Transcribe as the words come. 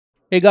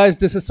Hey guys,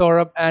 this is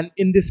Saurabh, and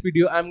in this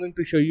video I'm going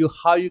to show you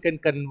how you can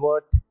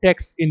convert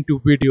text into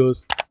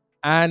videos,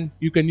 and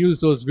you can use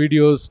those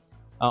videos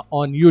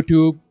on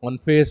YouTube, on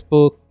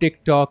Facebook,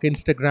 TikTok,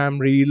 Instagram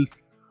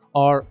Reels,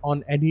 or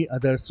on any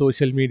other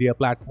social media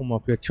platform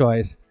of your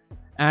choice.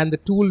 And the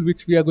tool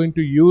which we are going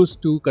to use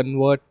to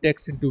convert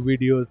text into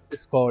videos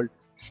is called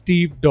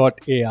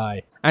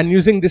steve.ai. And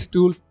using this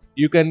tool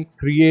you can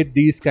create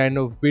these kind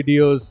of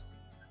videos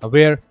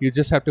where you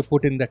just have to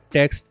put in the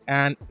text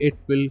and it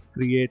will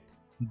create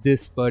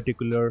this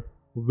particular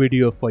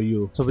video for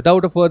you. So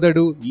without a further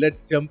ado,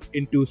 let's jump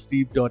into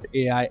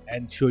steve.ai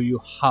and show you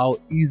how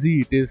easy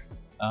it is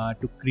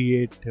to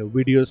create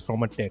videos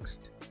from a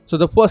text. So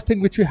the first thing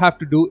which you have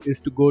to do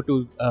is to go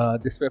to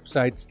this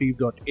website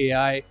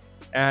steve.ai,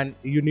 and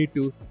you need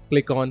to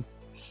click on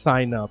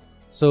sign up.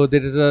 So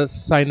there is a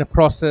sign up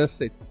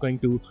process. It's going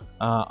to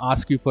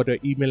ask you for the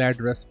email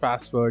address,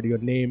 password, your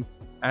name,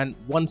 and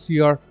once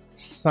you are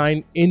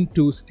signed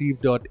into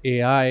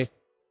steve.ai,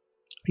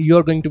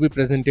 you're going to be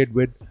presented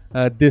with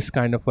this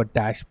kind of a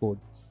dashboard.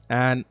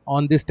 And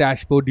on this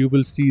dashboard you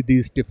will see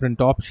these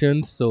different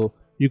options. So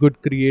you could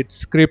create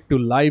script to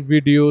live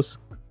videos,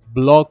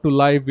 blog to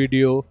live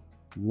video,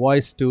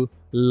 voice to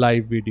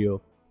live video.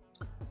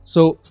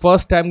 So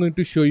first I'm going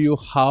to show you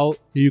how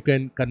you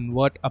can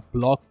convert a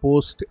blog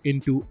post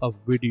into a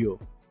video.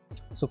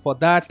 So for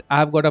that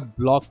I've got a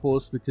blog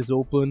post which is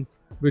open,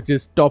 which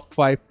is top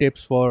 5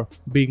 tips for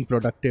being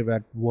productive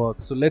at work.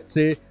 So let's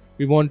say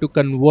we want to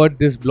convert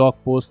this blog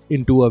post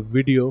into a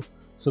video.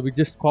 So we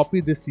just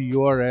copy this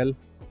URL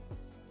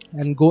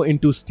and go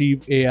into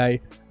Steve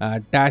AI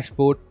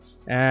dashboard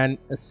and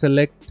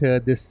select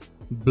this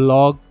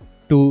blog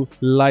to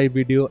live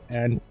video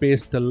and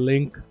paste the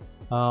link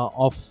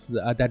of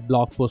that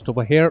blog post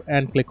over here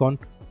and click on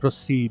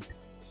proceed.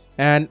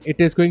 And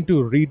it is going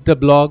to read the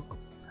blog,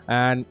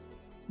 and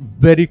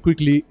very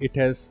quickly it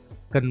has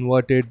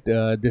converted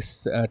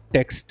this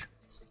text,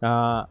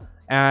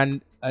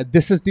 and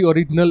this is the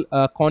original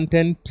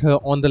content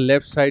on the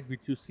left side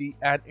which you see,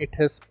 and it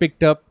has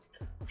picked up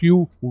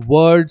few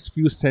words,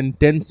 few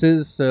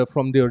sentences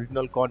from the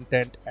original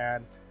content,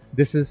 and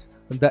this is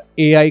the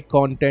AI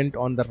content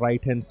on the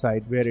right hand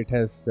side where it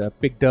has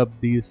picked up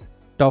these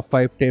top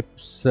 5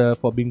 tips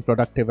for being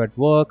productive at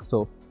work.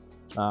 So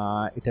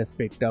it has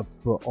picked up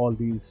all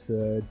these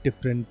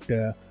different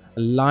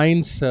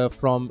lines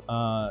from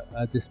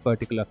this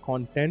particular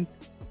content.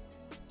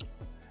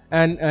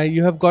 And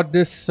you have got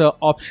this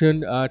option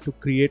to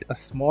create a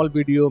small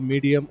video,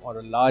 medium, or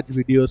a large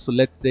video. So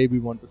let's say we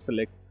want to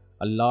select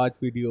a large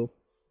video,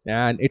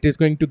 and it is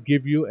going to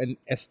give you an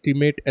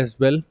estimate as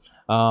well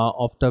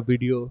of the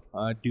video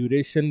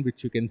duration,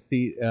 which you can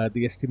see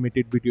the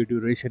estimated video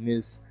duration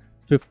is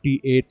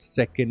 58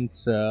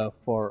 seconds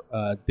for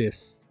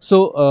this.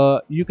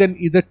 So you can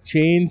either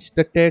change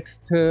the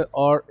text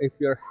or if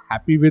you're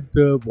happy with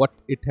what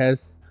it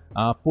has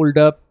pulled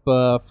up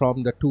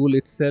from the tool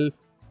itself,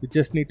 you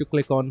just need to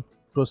click on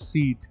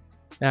proceed,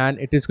 and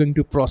it is going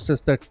to process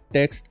the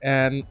text,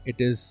 and it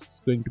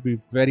is going to be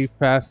very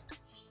fast,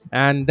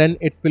 and then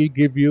it will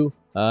give you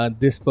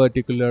this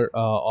particular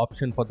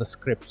option for the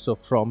script. So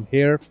from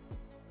here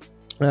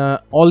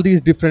all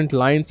these different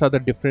lines are the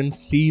different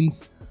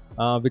scenes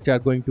which are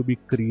going to be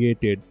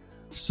created.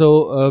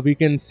 So we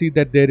can see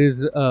that there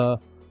is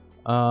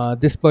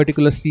this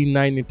particular scene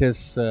 9, it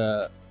has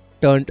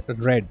turned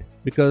red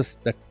because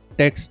the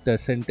text, the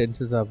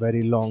sentences are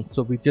very long.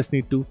 So we just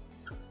need to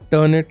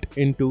turn it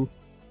into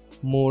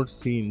more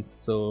scenes.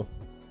 So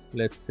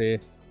let's say,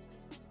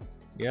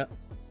 yeah,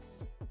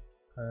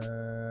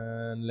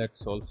 and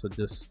let's also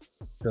just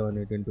turn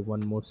it into one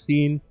more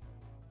scene.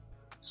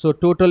 So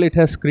total it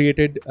has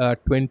created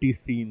 20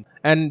 scenes,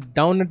 and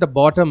down at the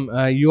bottom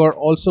you are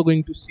also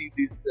going to see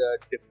these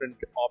different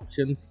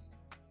options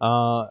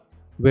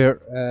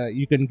where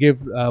you can give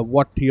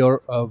what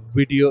your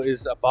video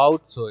is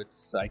about. So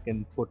it's, I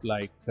can put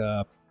like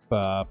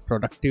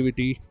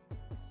productivity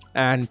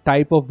and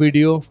type of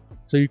video.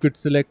 So you could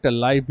select a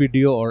live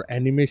video or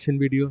animation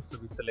video. So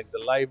we select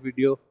the live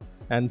video,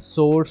 and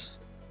source,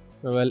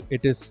 well,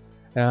 it is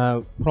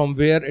from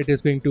where it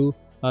is going to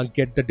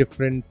get the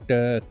different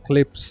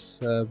clips,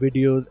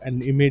 videos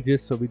and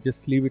images. So we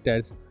just leave it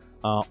as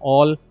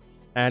all,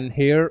 and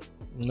here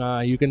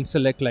you can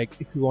select, like,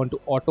 if you want to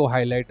auto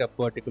highlight a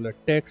particular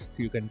text,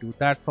 you can do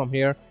that from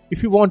here.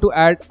 If you want to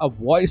add a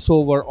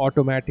voiceover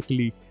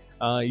automatically,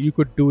 you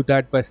could do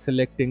that by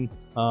selecting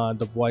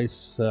the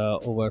voice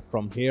over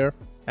from here,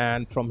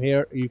 and from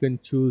here you can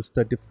choose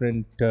the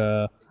different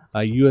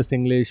US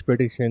English,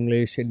 British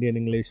English, Indian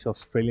English,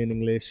 Australian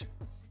English,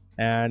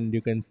 and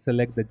you can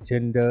select the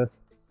gender,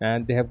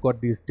 and they have got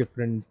these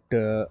different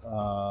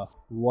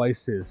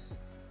voices.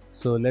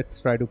 So let's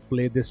try to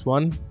play this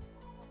one.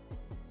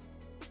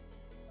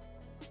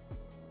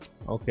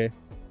 Okay,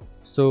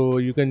 so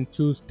you can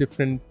choose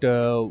different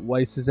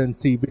voices and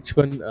see which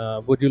one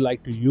would you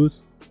like to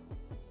use.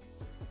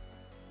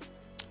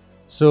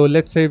 So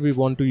let's say we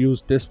want to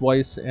use this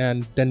voice,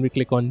 and then we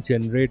click on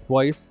generate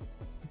voice,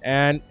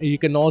 and you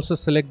can also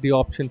select the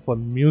option for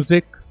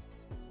music,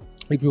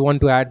 if you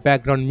want to add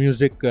background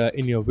music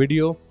in your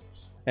video.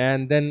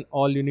 And then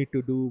all you need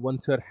to do,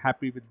 once you're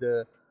happy with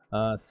the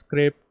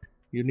script,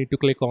 you need to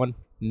click on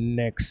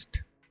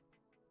next.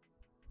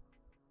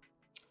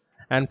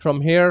 And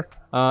from here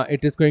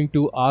it is going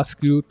to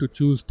ask you to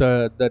choose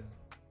the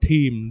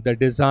theme, the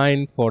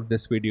design for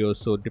this video.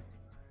 So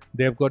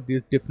they've got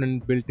these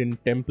different built-in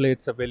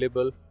templates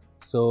available.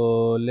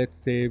 So let's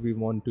say we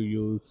want to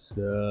use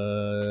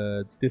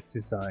this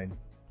design.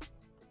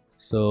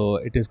 So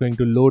it is going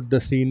to load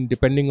the scene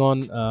depending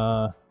on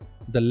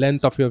the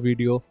length of your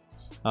video,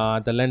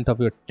 the length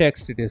of your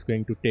text. It is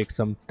going to take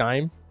some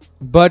time,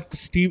 but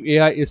Steve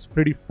AI is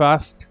pretty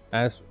fast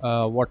as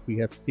what we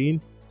have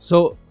seen.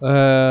 So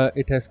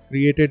it has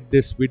created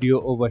this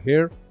video over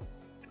here,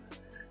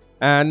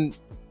 and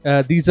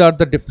these are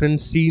the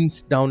different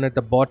scenes down at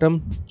the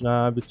bottom,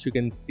 which you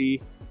can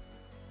see.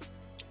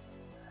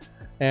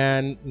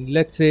 And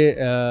let's say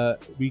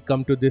we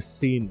come to this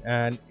scene,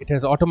 and it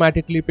has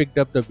automatically picked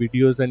up the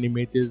videos and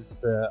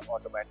images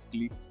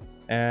automatically.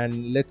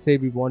 And let's say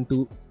we want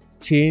to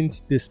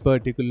change this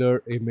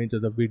particular image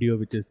of the video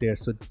which is there.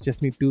 So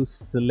just need to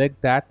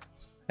select that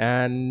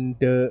and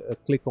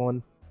click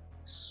on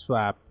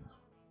swap.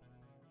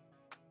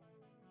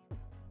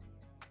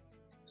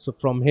 So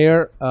from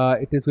here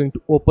it is going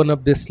to open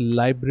up this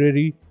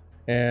library,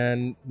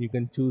 and you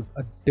can choose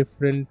a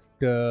different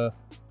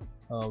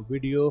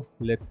video.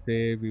 Let's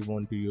say we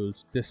want to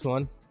use this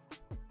one.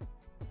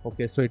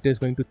 Okay, so it is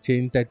going to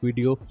change that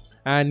video,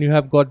 and you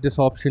have got this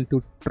option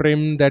to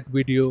trim that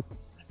video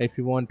if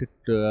you want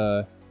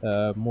it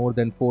more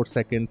than 4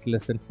 seconds,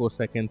 less than 4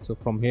 seconds. So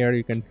from here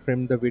you can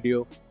trim the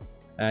video,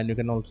 and you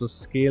can also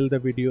scale the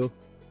video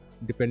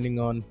depending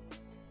on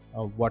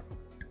what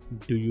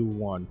do you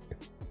want.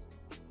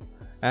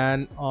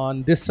 And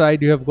on this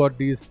side you have got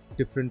these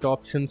different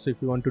options. So if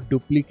you want to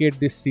duplicate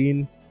this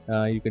scene,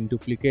 you can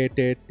duplicate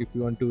it. If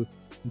you want to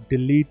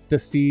delete the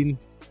scene,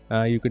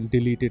 you can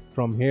delete it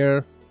from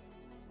here.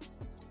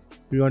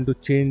 If you want to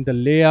change the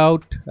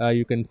layout,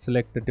 you can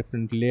select a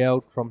different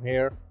layout from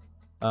here.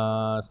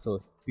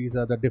 So these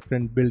are the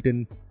different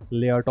built-in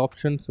layout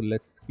options. So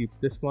let's keep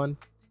this one.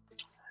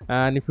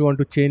 And if you want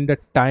to change the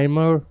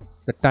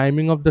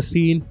timing of the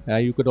scene,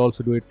 you could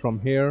also do it from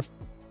here.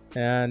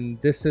 And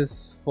this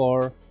is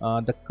for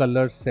the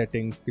color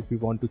settings. If you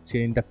want to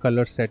change the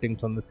color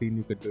settings on the scene,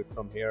 you could do it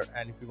from here.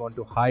 And if you want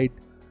to hide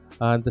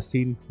the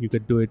scene, you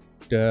could do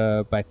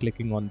it by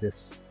clicking on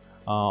this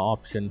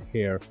option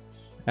here.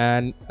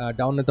 And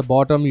down at the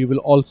bottom you will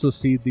also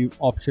see the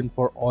option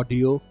for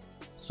audio.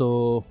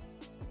 So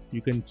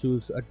you can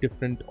choose a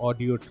different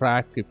audio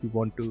track if you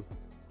want to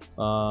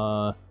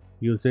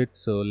use it.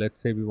 So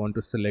let's say we want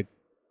to select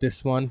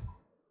this one.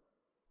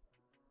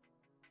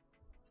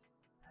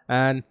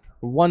 And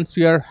once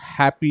you are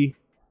happy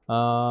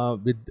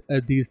with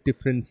these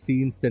different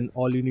scenes, then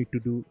all you need to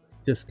do,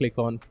 just click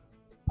on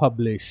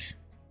publish,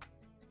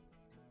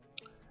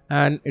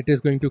 and it is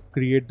going to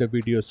create the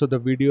video. So the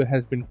video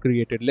has been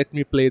created. Let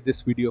me play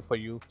this video for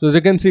you. So as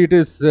you can see, it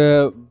is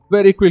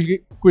very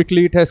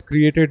quickly it has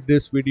created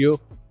this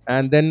video.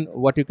 And then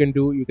what you can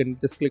do, you can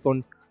just click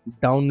on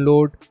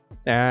download,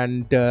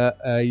 and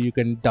you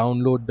can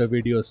download the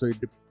video. So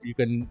you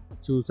can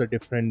choose a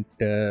different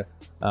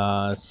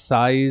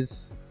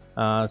size.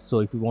 So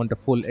if you want a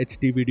full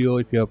HD video,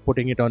 if you are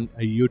putting it on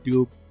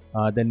YouTube,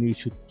 then you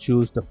should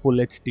choose the full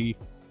HD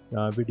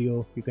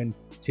video. You can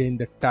change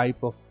the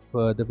type of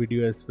the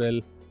video as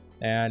well,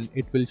 and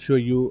it will show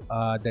you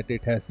that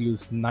it has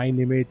used 9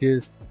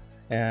 images,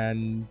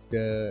 and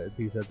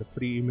these are the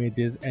free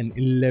images, and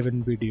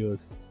 11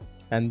 videos.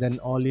 And then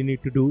all you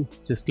need to do,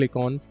 just click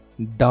on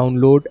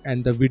download,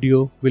 and the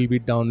video will be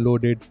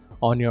downloaded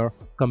on your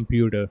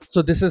computer.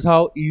 So this is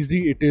how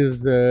easy it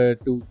is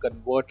to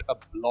convert a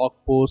blog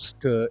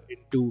post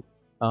into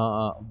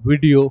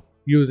video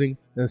using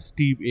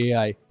Steve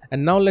AI.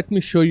 And now let me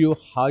show you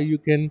how you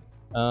can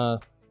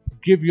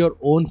give your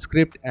own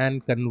script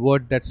and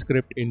convert that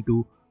script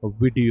into a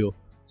video.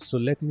 So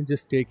let me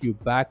just take you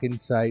back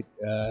inside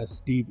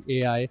Steve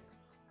AI,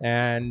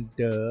 and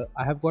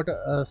I have got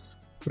a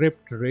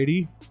script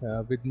ready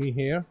with me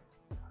here.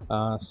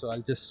 So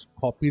I'll just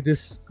copy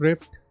this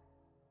script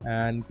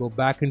and go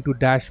back into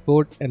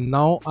dashboard, and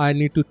now I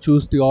need to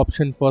choose the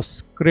option for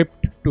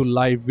script to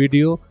live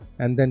video,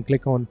 and then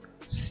click on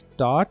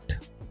start.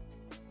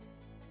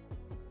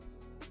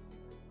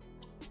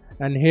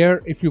 And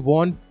here, if you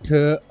want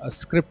a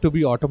script to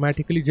be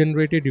automatically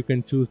generated, you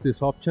can choose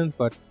this option,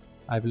 but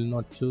I will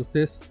not choose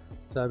this.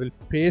 So I will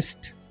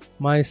paste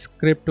my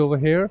script over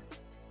here,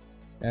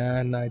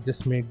 and I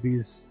just make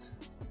these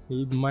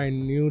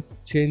minute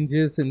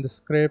changes in the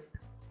script.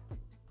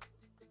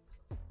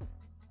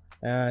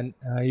 And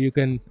you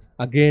can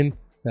again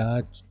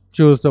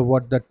choose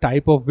what the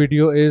type of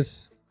video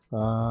is.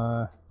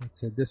 Let's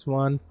say this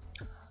one.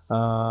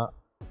 I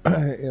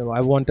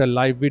want a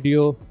live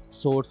video,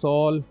 source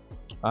all.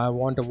 I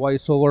want a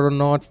voiceover or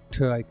not.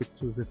 I could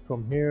choose it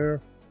from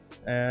here.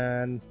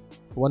 And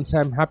once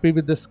I'm happy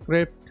with the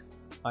script,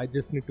 I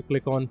just need to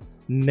click on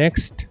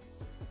next.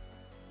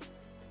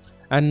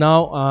 And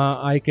now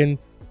I can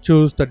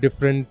choose the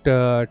different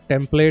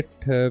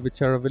template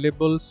which are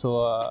available.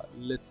 So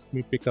let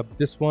me pick up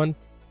this one,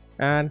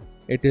 and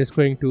it is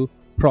going to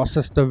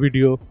process the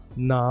video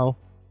now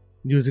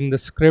using the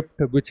script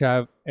which I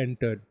have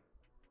entered.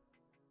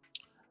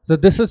 So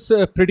this is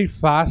pretty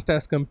fast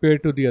as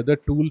compared to the other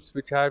tools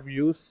which I have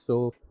used.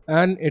 So,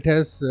 and it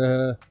has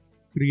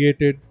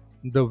created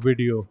the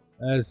video,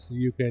 as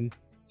you can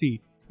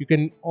see. You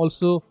can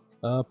also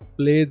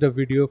play the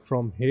video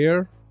from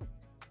here.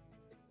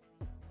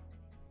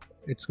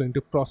 It's going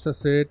to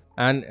process it,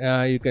 and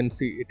you can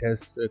see it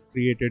has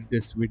created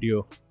this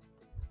video.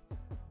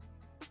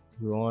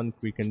 If you want,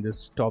 we can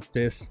just stop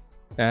this.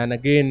 And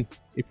again,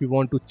 if you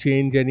want to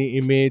change any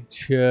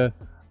image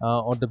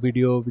or the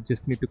video, we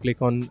just need to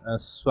click on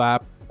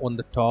swap on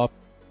the top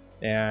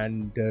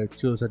and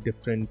choose a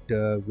different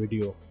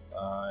video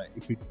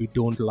if we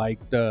don't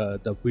like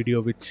the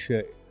video which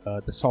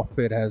the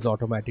software has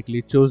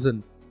automatically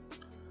chosen.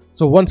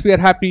 So once we are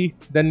happy,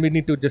 then we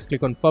need to just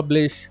click on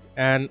publish,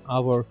 and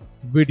our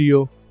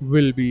video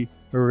will be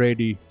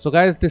ready. So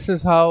guys, this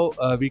is how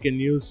we can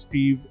use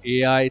Steve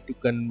AI to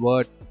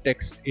convert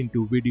text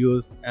into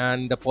videos,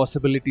 and the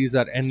possibilities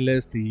are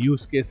endless. The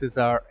use cases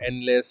are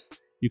endless.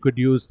 You could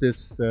use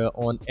this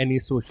on any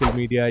social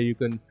media. You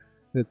can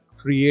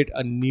create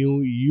a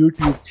new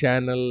YouTube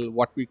channel,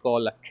 what we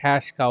call a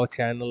cash cow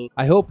channel.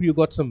 I hope you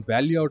got some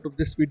value out of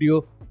this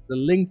video. The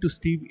link to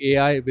Steve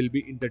AI will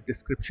be in the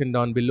description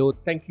down below.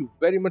 Thank you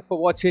very much for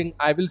watching.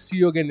 I will see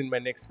you again in my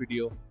next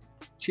video.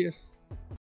 Cheers.